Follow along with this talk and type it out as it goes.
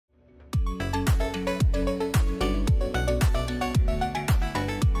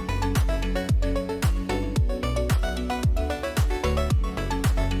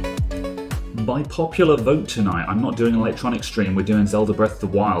by popular vote tonight, I'm not doing an electronic stream, we're doing Zelda Breath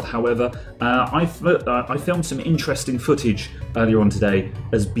of the Wild. However, I filmed some interesting footage earlier on today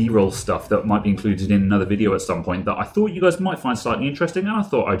as B-roll stuff that might be included in another video at some point that I thought you guys might find slightly interesting, and I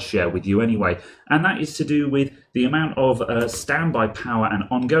thought I'd share with you anyway. And that is to do with the amount of standby power and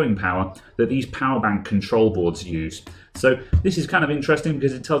ongoing power that these power bank control boards use. So this is kind of interesting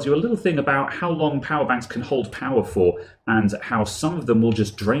because it tells you a little thing about how long power banks can hold power for and how some of them will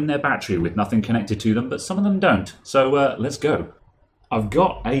just drain their battery with nothing connected to them, but some of them don't. So let's go. I've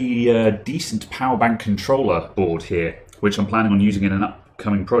got a decent power bank controller board here, which I'm planning on using in an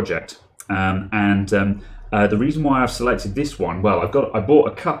upcoming project. The reason why I've selected this one, well, I bought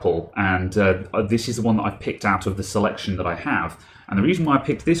a couple, and this is the one that I picked out of the selection that I have. And the reason why I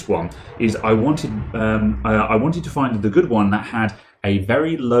picked this one is I wanted to find the good one that had a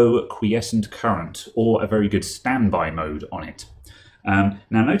very low quiescent current or a very good standby mode on it. Now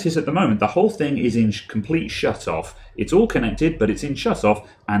notice at the moment the whole thing is in complete shut-off. It's all connected, but it's in shut-off,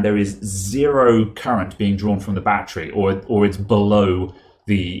 and there is zero current being drawn from the battery, or it's below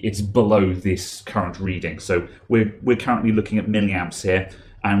this current reading. So we're currently looking at milliamps here,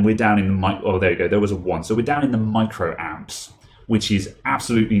 and we're down in the oh, there you go, there was a 1. So we're down in the microamps, which is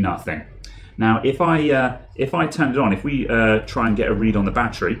absolutely nothing. Now, if I turn it on, if we try and get a read on the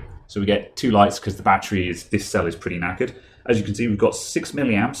battery, so we get 2 lights because the battery this cell is pretty knackered. As you can see, we've got 6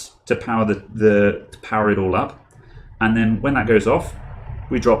 milliamps to power to power it all up, and then when that goes off,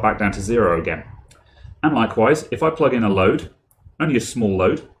 we drop back down to 0 again. And likewise, if I plug in a load, only a small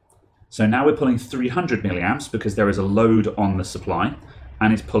load, so now we're pulling 300 milliamps because there is a load on the supply,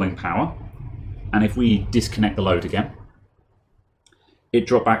 and it's pulling power. And if we disconnect the load again, it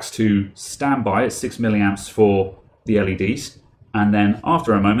drops back to standby at 6 milliamps for the LEDs, and then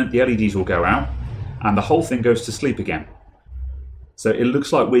after a moment the LEDs will go out and the whole thing goes to sleep again. So it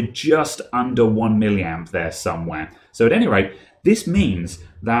looks like we're just under 1 milliamp there somewhere. So at any rate, this means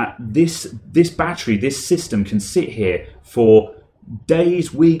that this battery, this system can sit here for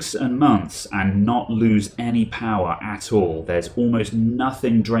days, weeks and months and not lose any power at all. There's almost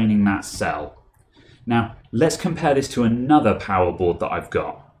nothing draining that cell. Now, let's compare this to another power board that I've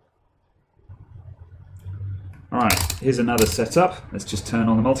got. Alright, here's another setup. Let's just turn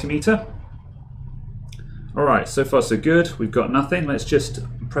on the multimeter. Alright, so far so good. We've got nothing. Let's just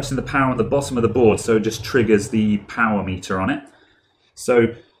press in the power on the bottom of the board so it just triggers the power meter on it.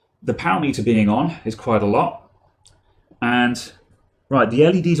 So the power meter being on is quite a lot. And right, the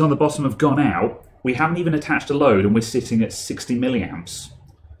LEDs on the bottom have gone out. We haven't even attached a load and we're sitting at 60 milliamps.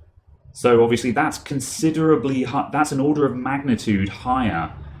 So obviously that's considerably high, that's an order of magnitude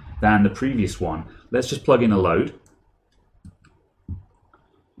higher than the previous one. Let's just plug in a load.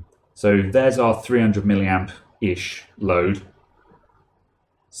 So there's our 300 milliamp-ish load.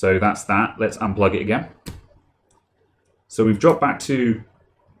 So that's that. Let's unplug it again. So we've dropped back to,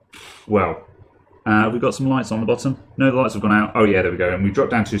 well, we've got some lights on the bottom. No, the lights have gone out. Oh yeah, there we go. And we've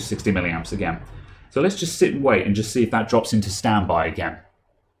dropped down to 60 milliamps again. So let's just sit and wait and just see if that drops into standby again.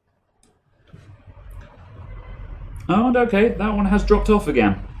 Oh, and okay, that one has dropped off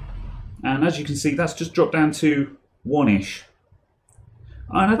again. And as you can see, that's just dropped down to 1-ish.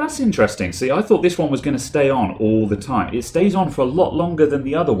 Oh, now that's interesting. See, I thought this one was going to stay on all the time. It stays on for a lot longer than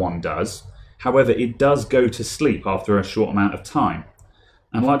the other one does. However, it does go to sleep after a short amount of time.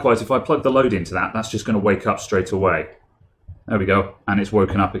 And likewise, if I plug the load into that, that's just going to wake up straight away. There we go, and it's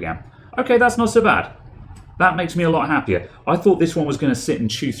woken up again. Okay, that's not so bad. That makes me a lot happier. I thought this one was going to sit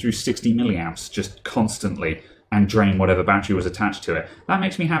and chew through 60 milliamps just constantly and drain whatever battery was attached to it. That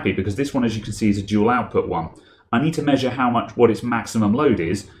makes me happy because this one, as you can see, is a dual output one. I need to measure what its maximum load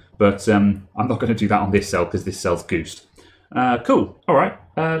is, but I'm not going to do that on this cell because this cell's goosed. Cool. All right,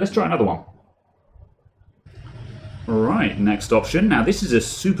 let's try another one. Right, next option. Now this is a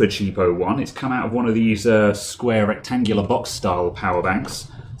super cheapo one. It's come out of one of these square rectangular box style power banks.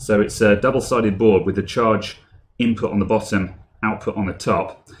 So it's a double-sided board with the charge input on the bottom, output on the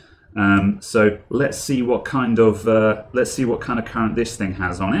top. So let's see what kind of current this thing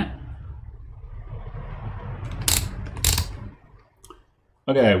has on it.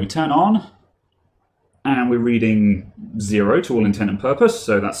 Okay, we turn on, and we're reading 0 to all intent and purpose,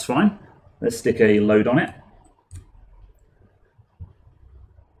 so that's fine. Let's stick a load on it.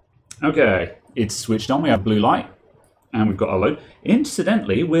 Okay, it's switched on, we have blue light, and we've got our load.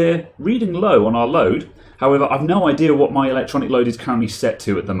 Incidentally, we're reading low on our load. However, I've no idea what my electronic load is currently set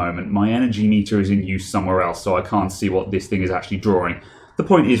to at the moment. My energy meter is in use somewhere else, so I can't see what this thing is actually drawing. The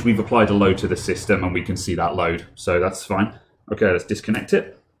point is we've applied a load to the system and we can see that load, so that's fine. Okay, let's disconnect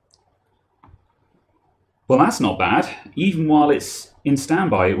it. Well, that's not bad. Even while it's in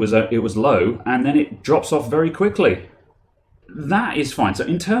standby, it was low, and then it drops off very quickly. That is fine. So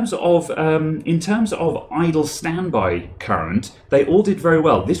in terms of idle standby current, they all did very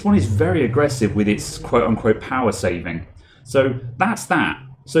well. This one is very aggressive with its quote unquote power saving. So that's that.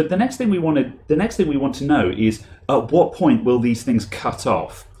 So the next thing we want to know is at what point will these things cut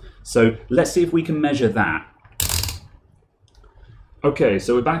off? So let's see if we can measure that. Okay,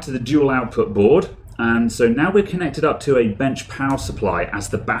 so we're back to the dual output board. And so now we're connected up to a bench power supply as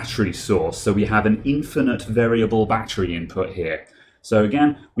the battery source. So we have an infinite variable battery input here. So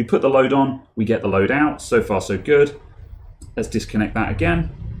again, we put the load on, we get the load out. So far, so good. Let's disconnect that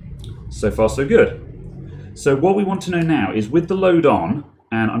again. So far, so good. So what we want to know now is with the load on,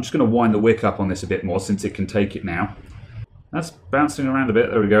 and I'm just going to wind the wick up on this a bit more since it can take it now. That's bouncing around a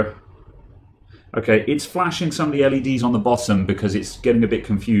bit. There we go. Okay, it's flashing some of the LEDs on the bottom because it's getting a bit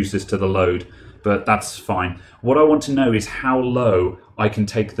confused as to the load. But that's fine. What I want to know is how low I can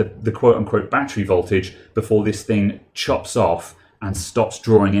take the quote-unquote battery voltage before this thing chops off and stops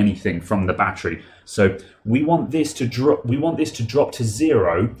drawing anything from the battery. So we want this to drop. We want this to drop to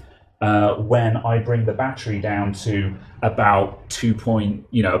zero when I bring the battery down to about 2.8,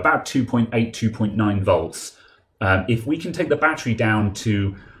 2.9 volts. If we can take the battery down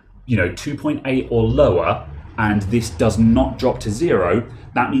to 2.8 or lower, and this does not drop to zero,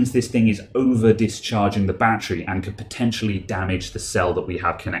 that means this thing is over discharging the battery and could potentially damage the cell that we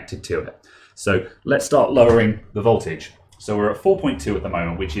have connected to it. So let's start lowering the voltage. So we're at 4.2 at the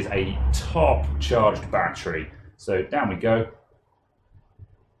moment, which is a top charged battery. So down we go.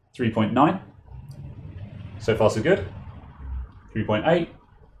 3.9. So far so good. 3.8.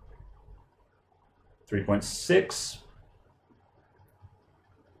 3.6.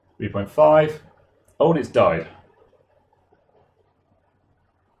 3.5. Oh, and it's died.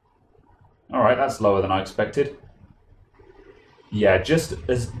 All right, that's lower than I expected. Yeah, just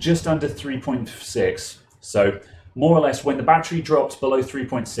under 3.6. So more or less when the battery dropped below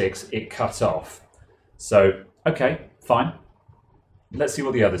 3.6, it cut off. So, okay, fine. Let's see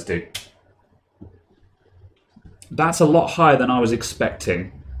what the others do. That's a lot higher than I was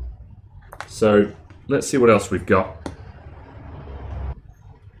expecting. So let's see what else we've got.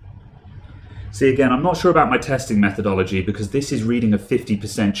 See, again, I'm not sure about my testing methodology because this is reading a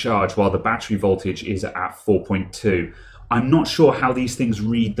 50% charge while the battery voltage is at 4.2. I'm not sure how these things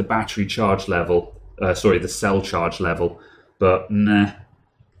read the battery charge level, the cell charge level, but nah.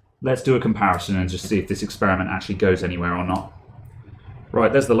 Let's do a comparison and just see if this experiment actually goes anywhere or not.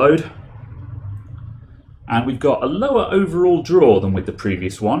 Right, there's the load. And we've got a lower overall draw than with the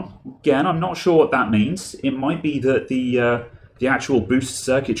previous one. Again, I'm not sure what that means. It might be that the actual boost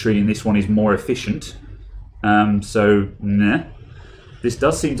circuitry in this one is more efficient. So, nah. This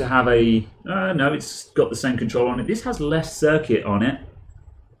does seem to have a... no, it's got the same control on it. This has less circuit on it,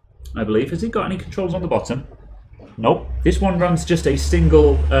 I believe. Has it got any controls on the bottom? Nope. This one runs just a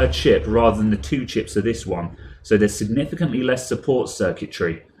single chip rather than the two chips of this one. So there's significantly less support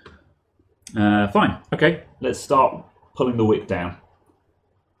circuitry. Fine. Okay, let's start pulling the wick down.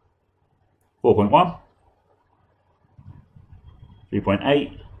 4.1.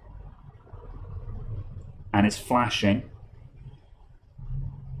 3.8, and it's flashing.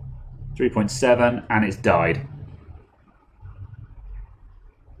 3.7, and it's died.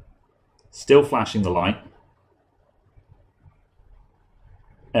 Still flashing the light.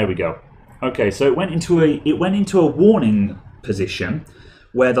 There we go. Okay, so it went into a warning position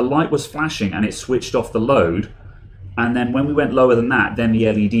where the light was flashing and it switched off the load, and then when we went lower than that, then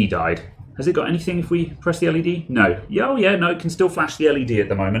the LED died. Has it got anything if we press the LED? No. Oh yeah, no, it can still flash the LED at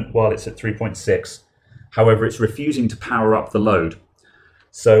the moment while it's at 3.6. However, it's refusing to power up the load.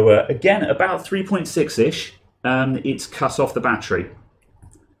 So again, about 3.6-ish, it's cut off the battery.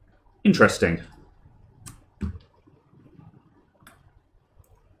 Interesting.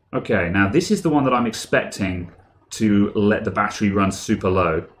 Okay, now this is the one that I'm expecting to let the battery run super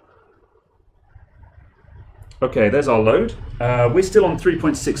low. Okay, there's our load. We're still on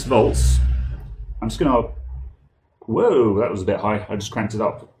 3.6 volts. I'm just going to... Whoa, that was a bit high. I just cranked it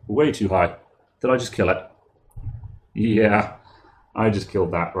up way too high. Did I just kill it? Yeah, I just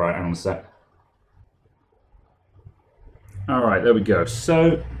killed that. Right, hang on a sec. All right, there we go.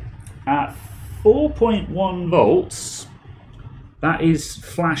 So at 4.1 volts, that is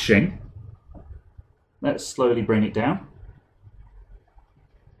flashing. Let's slowly bring it down.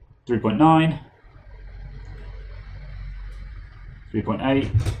 3.9.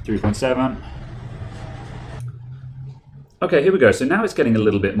 3.8, 3.7. Okay, here we go. So now it's getting a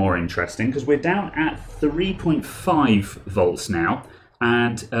little bit more interesting because we're down at 3.5 volts now,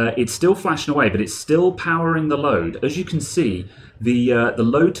 and it's still flashing away, but it's still powering the load. As you can see, the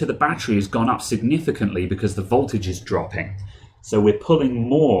load to the battery has gone up significantly because the voltage is dropping. So we're pulling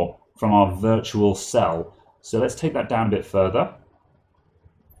more from our virtual cell. So let's take that down a bit further.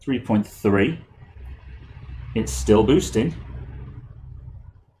 3.3. It's still boosting.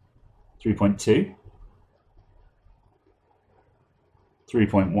 3.2.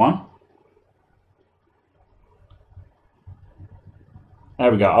 3.1.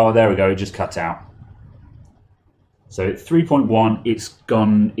 There we go. Oh, there we go. It just cut out. So 3.1, it's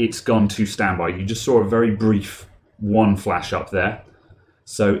gone to standby. You just saw a very brief one flash up there.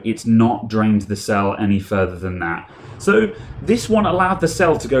 So it's not drained the cell any further than that. So this one allowed the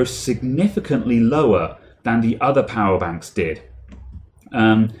cell to go significantly lower than the other power banks did.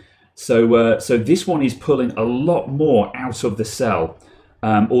 So this one is pulling a lot more out of the cell.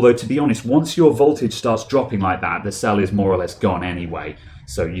 Although, to be honest, once your voltage starts dropping like that, the cell is more or less gone anyway.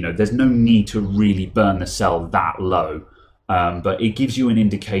 So, you know, there's no need to really burn the cell that low. But it gives you an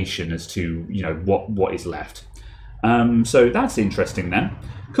indication as to, you know, what is left. So that's interesting then.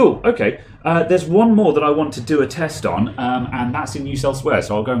 Cool, okay. There's one more that I want to do a test on, and that's in use elsewhere,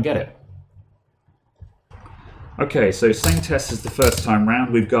 so I'll go and get it. Okay, so same test as the first time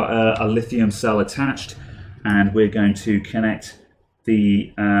round. We've got a lithium cell attached, and we're going to connect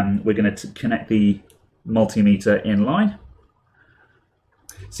the multimeter in line.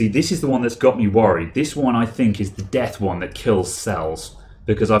 See, this is the one that's got me worried. This one, I think, is the death one that kills cells,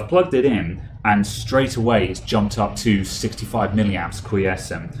 because I've plugged it in and straight away it's jumped up to 65 milliamps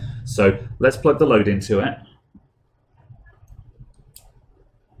quiescent. So let's plug the load into it.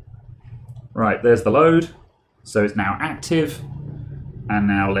 Right, there's the load. So it's now active. And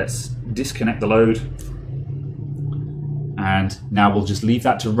now let's disconnect the load. And now we'll just leave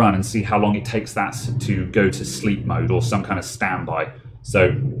that to run and see how long it takes that to go to sleep mode or some kind of standby.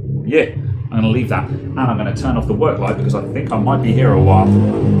 So yeah, I'm going to leave that, and I'm going to turn off the work light because I think I might be here a while.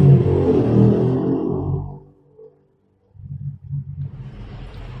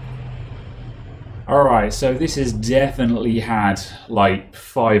 Alright, so this has definitely had like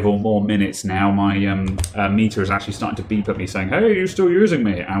 5 or more minutes now. My meter is actually starting to beep at me saying, hey, you're still using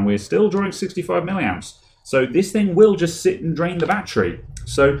me, and we're still drawing 65 milliamps. So this thing will just sit and drain the battery.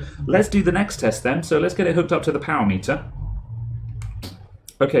 So let's do the next test then. So let's get it hooked up to the power meter.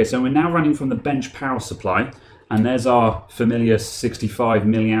 Okay, so we're now running from the bench power supply, and there's our familiar 65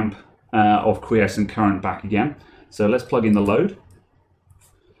 milliamp of quiescent current back again. So let's plug in the load.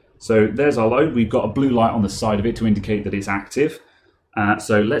 So there's our load. We've got a blue light on the side of it to indicate that it's active.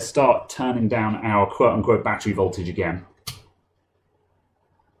 So let's start turning down our quote-unquote battery voltage again.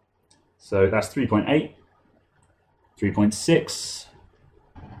 So that's 3.8, 3.6,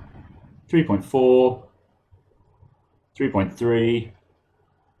 3.4, 3.3,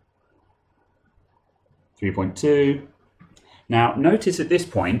 3.2. Now notice at this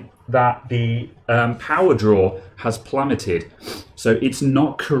point that the power draw has plummeted, so it's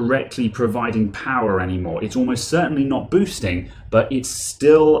not correctly providing power anymore. It's almost certainly not boosting, but it's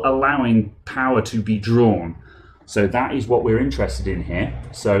still allowing power to be drawn. So that is what we're interested in here.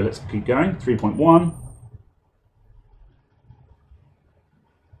 So let's keep going. 3.1,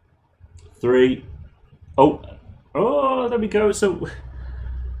 3. Oh, there we go. So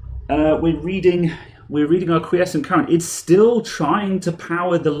we're reading our quiescent current. It's still trying to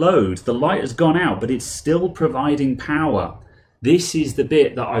power the load. The light has gone out, but it's still providing power. This is the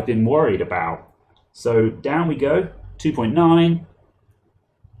bit that I've been worried about. So down we go. 2.9,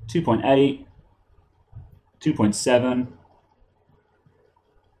 2.8, 2.7,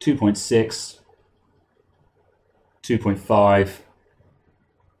 2.6, 2.5,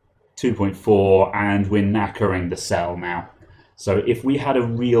 2.4, and we're knackering the cell now. So if we had a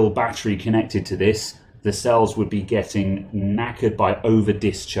real battery connected to this, the cells would be getting knackered by over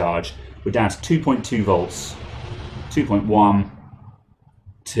discharge. We're down to 2.2 volts, 2.1,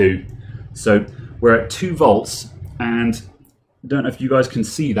 2. So we're at 2 volts, and I don't know if you guys can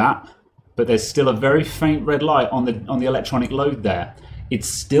see that, but there's still a very faint red light on the electronic load there. It's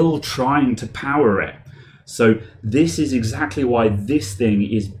still trying to power it. So this is exactly why this thing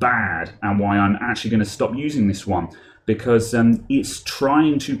is bad and why I'm actually going to stop using this one. Because it's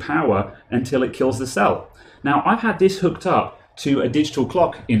trying to power until it kills the cell. Now, I've had this hooked up to a digital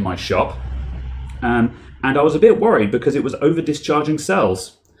clock in my shop, and I was a bit worried because it was over discharging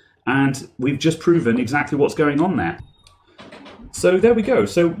cells, and we've just proven exactly what's going on there. So there we go.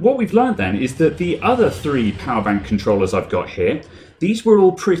 So what we've learned then is that the other 3 power bank controllers I've got here, these were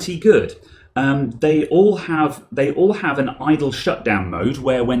all pretty good. they all have an idle shutdown mode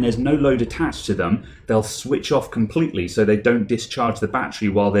where when there's no load attached to them, they'll switch off completely so they don't discharge the battery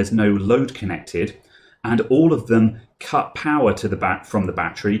while there's no load connected. And all of them cut power to from the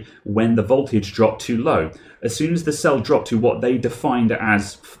battery when the voltage dropped too low. As soon as the cell dropped to what they defined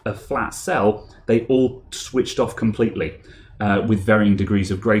as a flat cell, they all switched off completely with varying degrees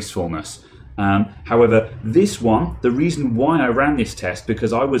of gracefulness. However, this one, the reason why I ran this test,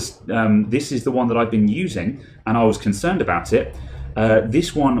 because this is the one that I've been using and I was concerned about it.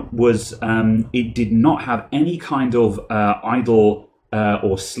 This one was, it did not have any kind of idle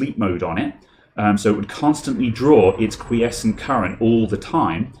or sleep mode on it. So it would constantly draw its quiescent current all the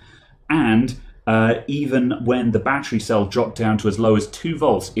time, and even when the battery cell dropped down to as low as 2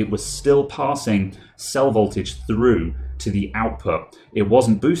 volts, it was still passing cell voltage through to the output. It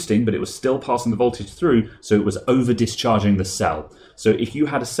wasn't boosting, but it was still passing the voltage through, so it was over discharging the cell. So if you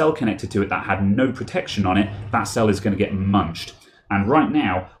had a cell connected to it that had no protection on it, that cell is going to get munched. And right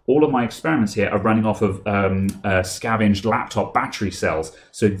now, all of my experiments here are running off of scavenged laptop battery cells.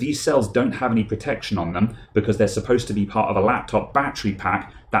 So these cells don't have any protection on them because they're supposed to be part of a laptop battery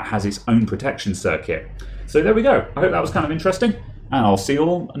pack that has its own protection circuit. So there we go. I hope that was kind of interesting, and I'll see you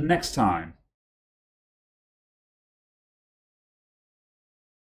all next time.